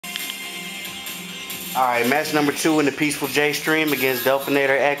Alright, match number 2 in the Peaceful J stream against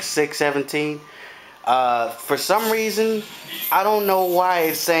DelfiNatoRx671. For some reason, I don't know why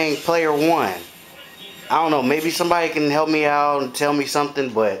it's saying player 1. I don't know, maybe somebody can help me out and tell me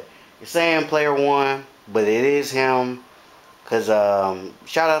something, but it's saying player 1, but it is him. Cause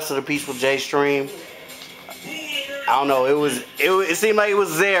shout outs to the Peaceful J stream. I don't know, it seemed like it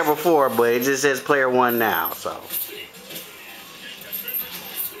was there before, but it just says player 1 now, so.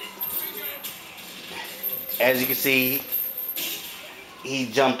 As you can see, he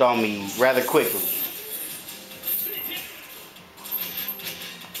jumped on me rather quickly.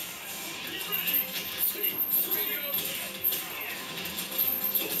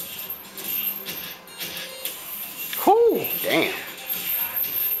 Whew, damn.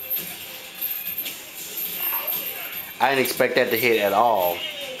 I didn't expect that to hit at all.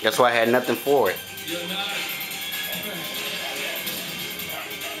 That's why I had nothing for it.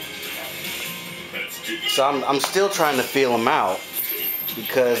 So I'm still trying to feel him out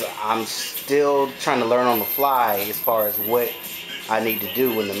because I'm still trying to learn on the fly as far as what I need to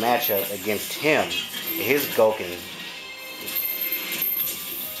do in the matchup against him, his Gouken.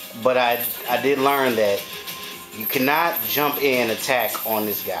 But I did learn that you cannot jump in attack on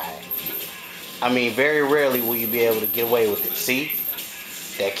this guy. I mean, very rarely will you be able to get away with it. See?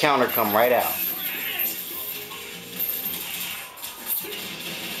 That counter come right out.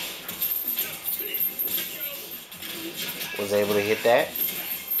 Was able to hit that.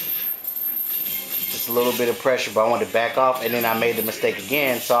 Just a little bit of pressure, but I wanted to back off, and then I made the mistake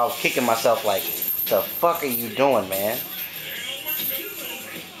again, so I was kicking myself like, the fuck are you doing, man?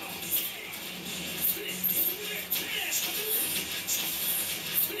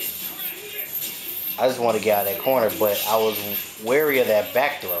 I just want to get out of that corner, but I was wary of that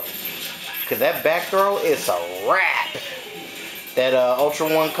back throw. Because that back throw is a wrap. That Ultra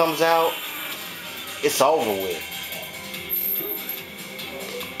 1 comes out, it's over with.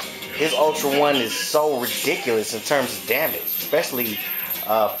 His Ultra 1 is so ridiculous in terms of damage. Especially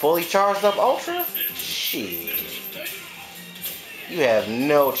fully charged up Ultra. Shit. You have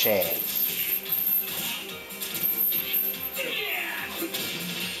no chance.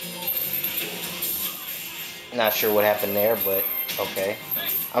 Not sure what happened there, but okay.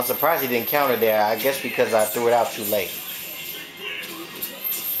 I'm surprised he didn't counter there. I guess because I threw it out too late.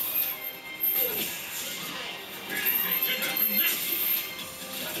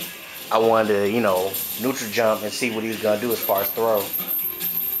 I wanted to, you know, neutral jump and see what he was going to do as far as throw.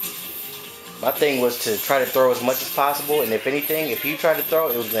 My thing was to try to throw as much as possible, and if anything, if he tried to throw,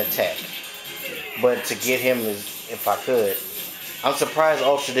 it was an attack. But to get him, if I could. I'm surprised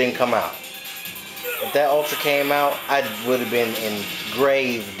Ultra didn't come out. If that Ultra came out, I would have been in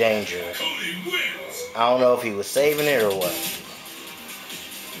grave danger. I don't know if he was saving it or what.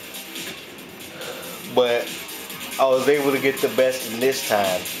 But I was able to get the best in this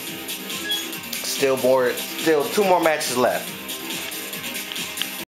time. Still 2 more matches left.